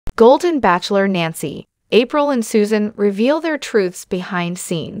Golden Bachelor Nancy, April and Susan reveal their truths behind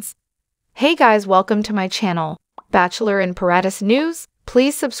scenes. Hey guys, welcome to my channel, Bachelor and Paradise News.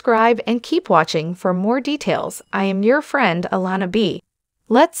 Please subscribe and keep watching for more details. I am your friend Alana B.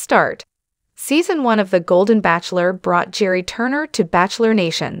 Let's start. Season 1 of The Golden Bachelor brought Jerry Turner to Bachelor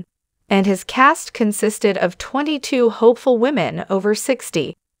Nation, and his cast consisted of 22 hopeful women over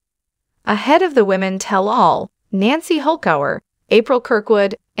 60. Ahead of the Women Tell All, Nancy Holkauer, April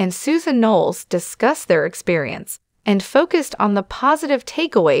Kirkwood, and Susan Knowles discussed their experience and focused on the positive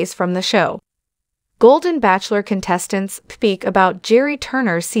takeaways from the show. Golden Bachelor contestants speak about Jerry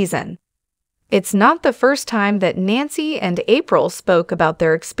Turner's season. It's not the first time that Nancy and April spoke about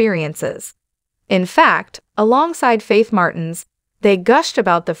their experiences. In fact, alongside Faith Martin's, they gushed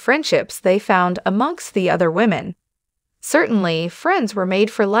about the friendships they found amongst the other women. Certainly, friends were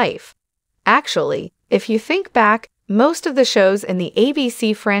made for life. Actually, if you think back, most of the shows in the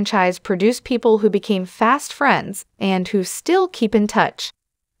ABC franchise produce people who became fast friends and who still keep in touch.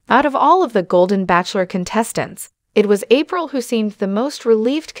 Out of all of the Golden Bachelor contestants, it was April who seemed the most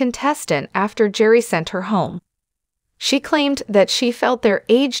relieved contestant after Jerry sent her home. She claimed that she felt their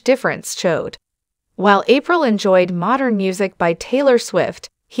age difference showed. While April enjoyed modern music by Taylor Swift,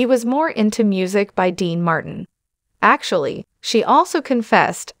 he was more into music by Dean Martin. Actually, she also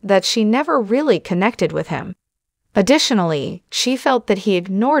confessed that she never really connected with him. Additionally, she felt that he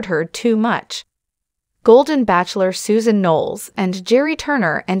ignored her too much. Golden Bachelor Susan Knowles and Jerry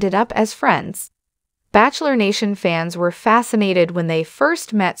Turner ended up as friends. Bachelor Nation fans were fascinated when they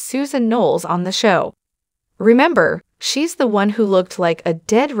first met Susan Knowles on the show. Remember, she's the one who looked like a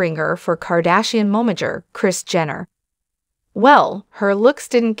dead ringer for Kardashian momager Kris Jenner. Well, her looks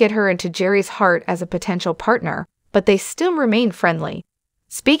didn't get her into Jerry's heart as a potential partner, but they still remained friendly.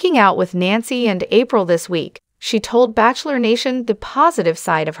 Speaking out with Nancy and April this week, she told Bachelor Nation the positive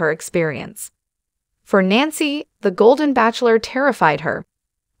side of her experience. For Nancy, the Golden Bachelor terrified her.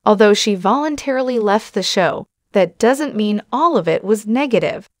 Although she voluntarily left the show, that doesn't mean all of it was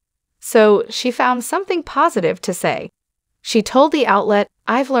negative. So she found something positive to say. She told the outlet,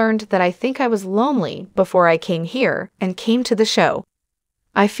 "I've learned that I think I was lonely before I came here and came to the show.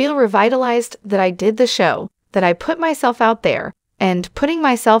 I feel revitalized that I did the show, that I put myself out there, and putting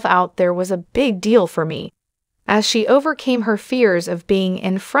myself out there was a big deal for me." As she overcame her fears of being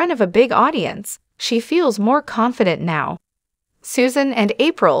in front of a big audience, she feels more confident now. Susan and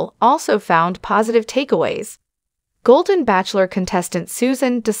April also found positive takeaways. Golden Bachelor contestant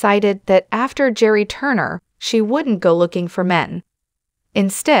Susan decided that after Jerry Turner, she wouldn't go looking for men.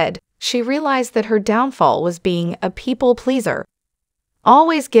 Instead, she realized that her downfall was being a people pleaser.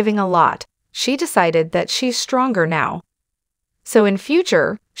 Always giving a lot, she decided that she's stronger now. So in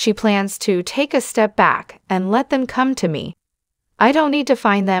future, she plans to take a step back and let them come to me. I don't need to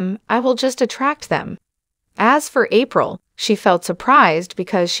find them, I will just attract them. As for April, she felt surprised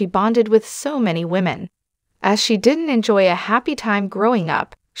because she bonded with so many women. As she didn't enjoy a happy time growing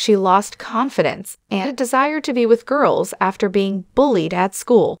up, she lost confidence and a desire to be with girls after being bullied at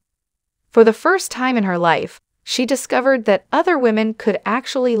school. For the first time in her life, she discovered that other women could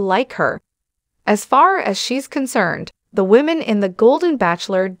actually like her. As far as she's concerned, the women in The Golden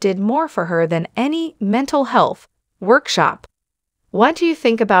Bachelor did more for her than any mental health workshop. What do you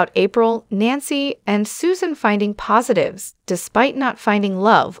think about April, Nancy, and Susan finding positives despite not finding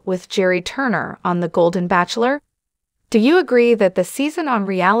love with Jerry Turner on The Golden Bachelor? Do you agree that the season on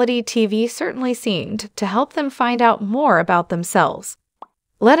reality TV certainly seemed to help them find out more about themselves?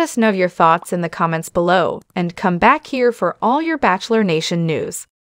 Let us know your thoughts in the comments below and come back here for all your Bachelor Nation news.